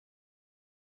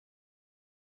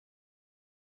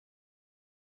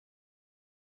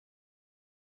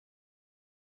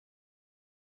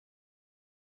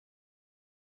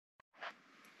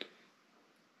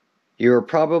You're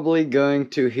probably going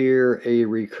to hear a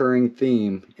recurring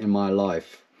theme in my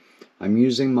life. I'm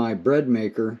using my bread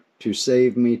maker to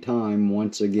save me time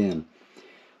once again.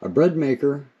 A bread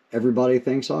maker, everybody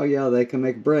thinks, oh yeah, they can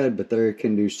make bread, but they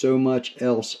can do so much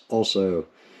else also.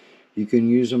 You can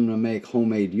use them to make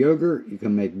homemade yogurt, you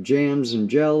can make jams and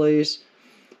jellies,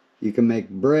 you can make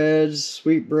breads,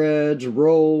 sweetbreads,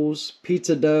 rolls,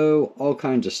 pizza dough, all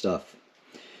kinds of stuff.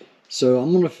 So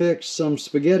I'm going to fix some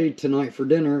spaghetti tonight for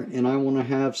dinner, and I want to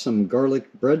have some garlic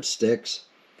breadsticks,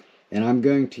 and I'm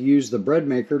going to use the bread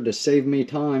maker to save me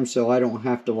time so I don't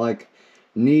have to like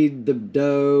knead the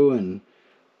dough and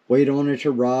wait on it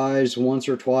to rise once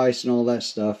or twice and all that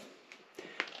stuff.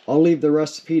 I'll leave the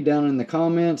recipe down in the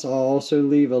comments. I'll also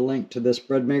leave a link to this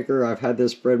bread maker. I've had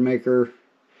this bread maker,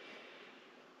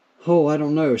 I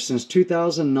don't know, since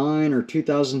 2009 or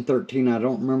 2013. I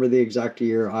don't remember the exact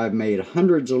year. I've made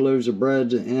hundreds of loaves of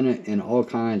bread in it and all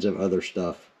kinds of other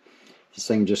stuff. This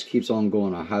thing just keeps on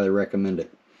going. I highly recommend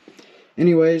it.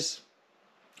 Anyways,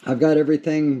 I've got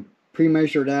everything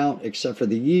pre-measured out except for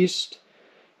the yeast,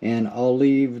 and I'll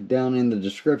leave down in the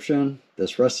description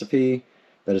this recipe,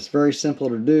 but it's very simple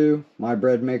to do. My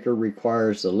bread maker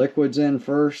requires the liquids in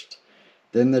first,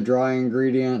 then the dry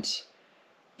ingredients,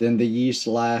 then the yeast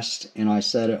last, and I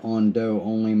set it on dough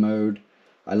only mode.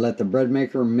 I let the bread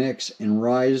maker mix and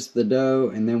rise the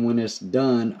dough, and then when it's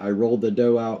done, I roll the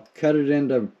dough out, cut it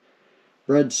into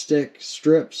breadstick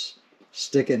strips,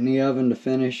 stick it in the oven to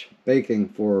finish baking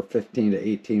for 15 to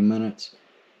 18 minutes,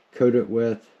 coat it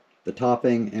with the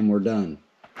topping, and we're done.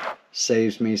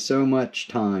 Saves me so much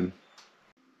time.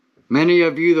 Many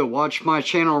of you that watch my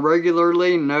channel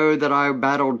regularly know that I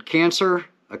battled cancer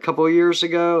a couple years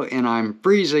ago, and I'm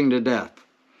freezing to death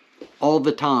all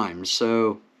the time,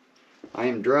 so I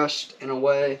am dressed in a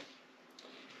way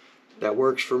that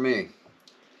works for me.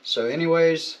 So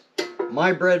anyways,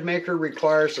 my bread maker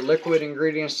requires the liquid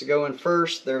ingredients to go in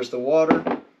first. There's the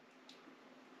water,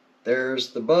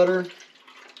 there's the butter,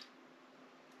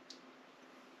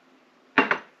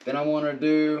 then I want to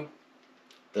do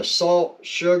the salt,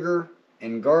 sugar,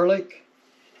 and garlic.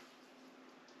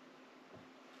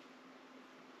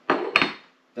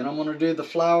 Then I'm going to do the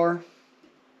flour.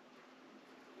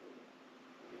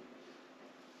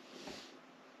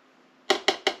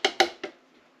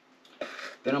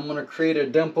 Then I'm going to create a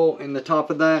dimple in the top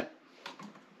of that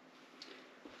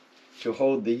to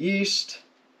hold the yeast.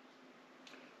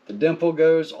 The dimple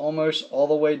goes almost all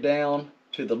the way down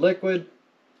to the liquid.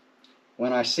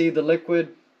 When I see the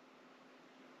liquid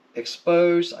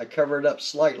exposed, I cover it up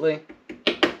slightly.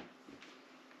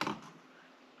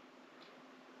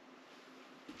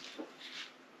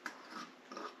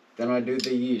 Then I do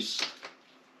the yeast.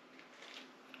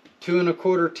 2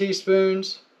 1/4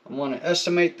 teaspoons. I want to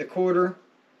estimate the quarter.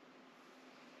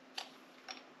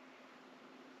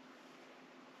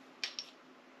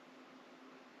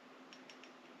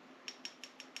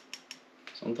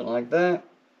 Something like that.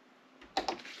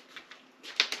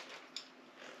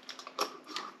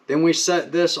 Then we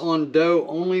set this on dough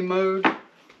only mode.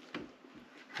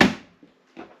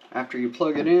 After you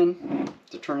plug it in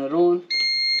to turn it on.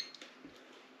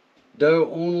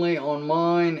 Dough only on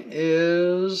mine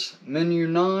is menu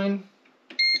 9.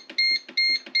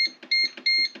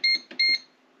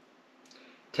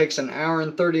 Takes an hour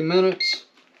and 30 minutes.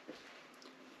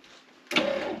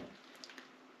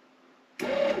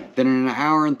 Then in an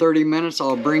hour and 30 minutes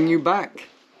I'll bring you back.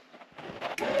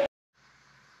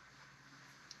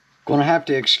 Gonna have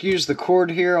to excuse the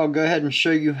cord here. I'll go ahead and show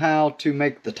you how to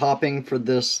make the topping for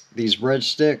these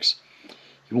breadsticks.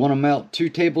 You want to melt 2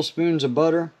 tablespoons of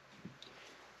butter.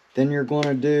 Then you're going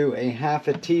to do a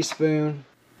 1/2 teaspoon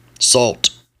salt.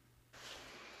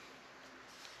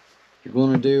 You're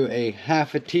going to do a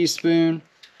 1/2 teaspoon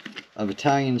of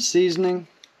Italian seasoning.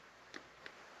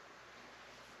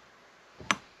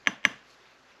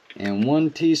 And 1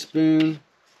 teaspoon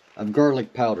of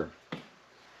garlic powder.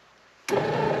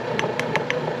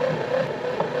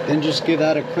 Then just give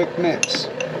that a quick mix.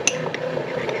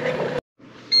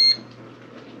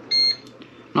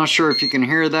 Not sure if you can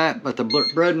hear that, but the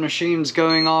bread machine's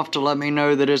going off to let me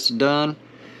know that it's done.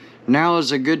 Now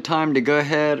is a good time to go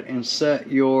ahead and set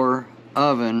your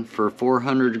oven for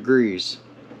 400 degrees.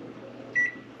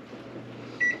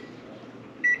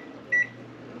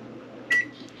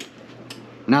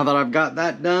 Now that I've got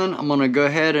that done, I'm going to go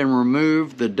ahead and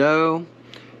remove the dough,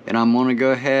 and I'm going to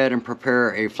go ahead and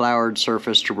prepare a floured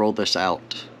surface to roll this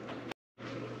out.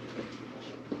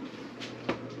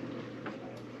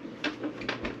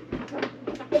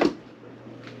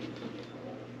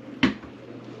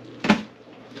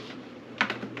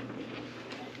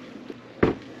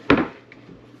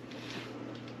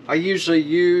 I usually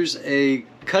use a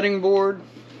cutting board,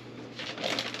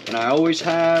 and I always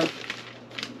have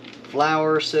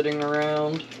flour sitting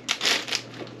around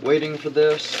waiting for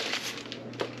this.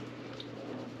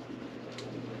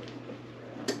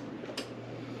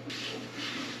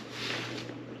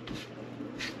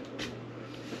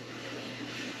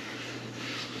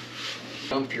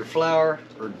 Dump your flour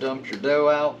or dump your dough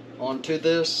out onto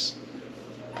this.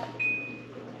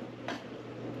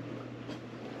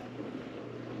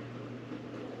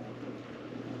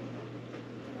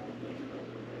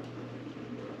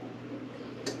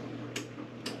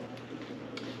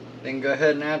 Then go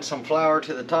ahead and add some flour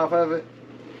to the top of it.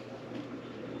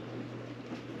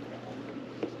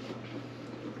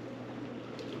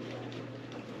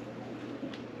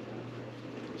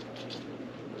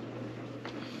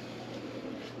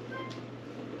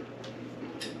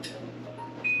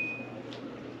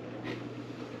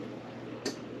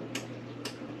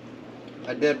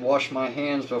 I did wash my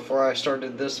hands before I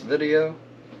started this video.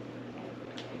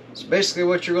 So basically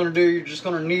what you're going to do, you're just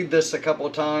going to knead this a couple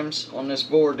of times on this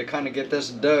board to kind of get this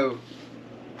dough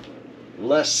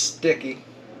less sticky.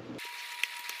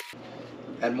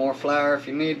 Add more flour if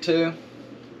you need to.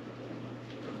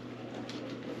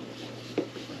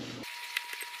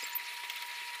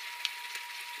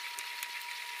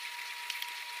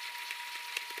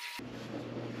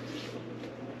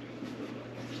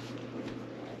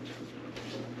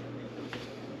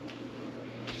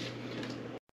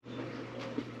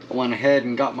 I went ahead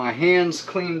and got my hands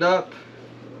cleaned up.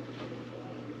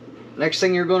 Next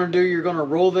thing you're going to do, you're going to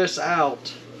roll this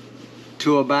out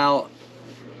to about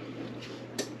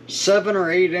 7 or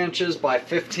 8 inches by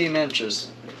 15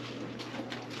 inches.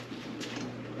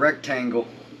 Rectangle.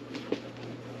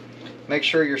 Make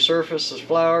sure your surface is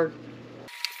floured.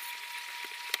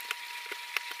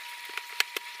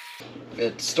 If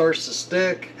it starts to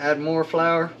stick, add more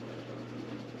flour.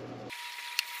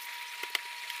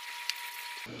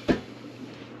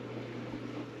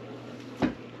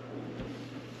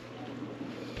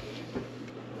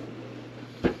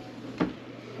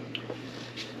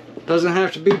 Doesn't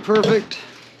have to be perfect.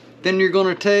 Then you're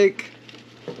going to take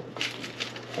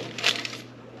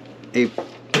a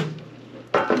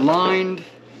lined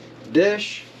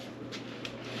dish,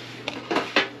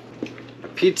 a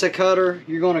pizza cutter.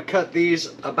 You're going to cut these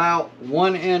about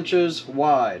 1 inch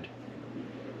wide,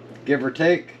 give or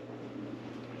take.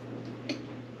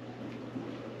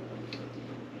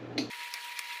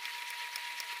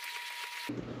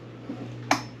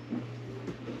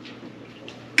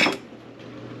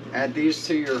 Add these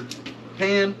to your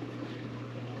pan.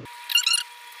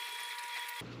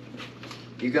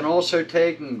 You can also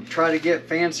take and try to get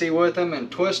fancy with them and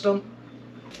twist them.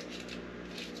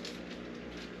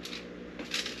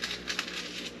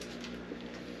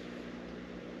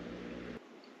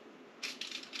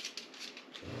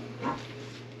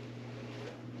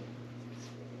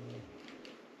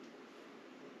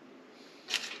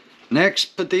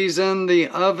 Next, put these in the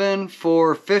oven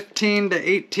for 15 to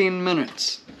 18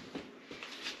 minutes.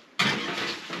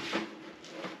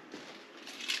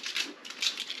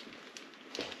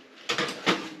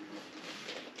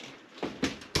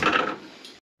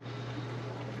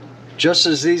 Just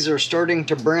as these are starting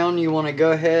to brown, you want to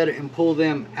go ahead and pull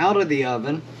them out of the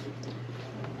oven.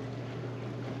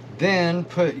 Then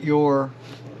put your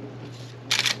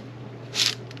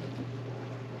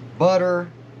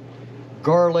butter,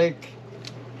 garlic,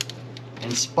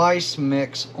 and spice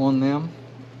mix on them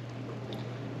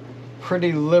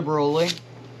pretty liberally.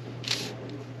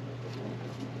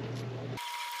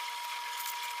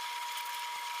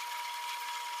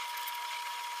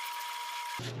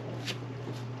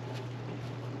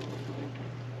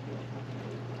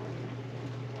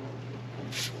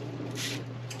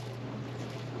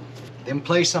 Then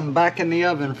place them back in the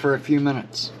oven for a few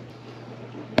minutes.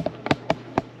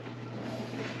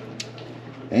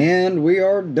 And we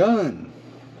are done.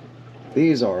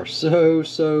 These are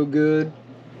so good.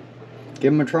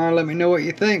 Give them a try and let me know what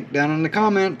you think down in the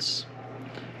comments.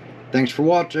 Thanks for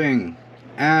watching.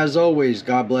 As always,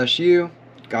 God bless you.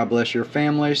 God bless your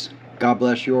families. God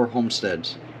bless your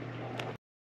homesteads.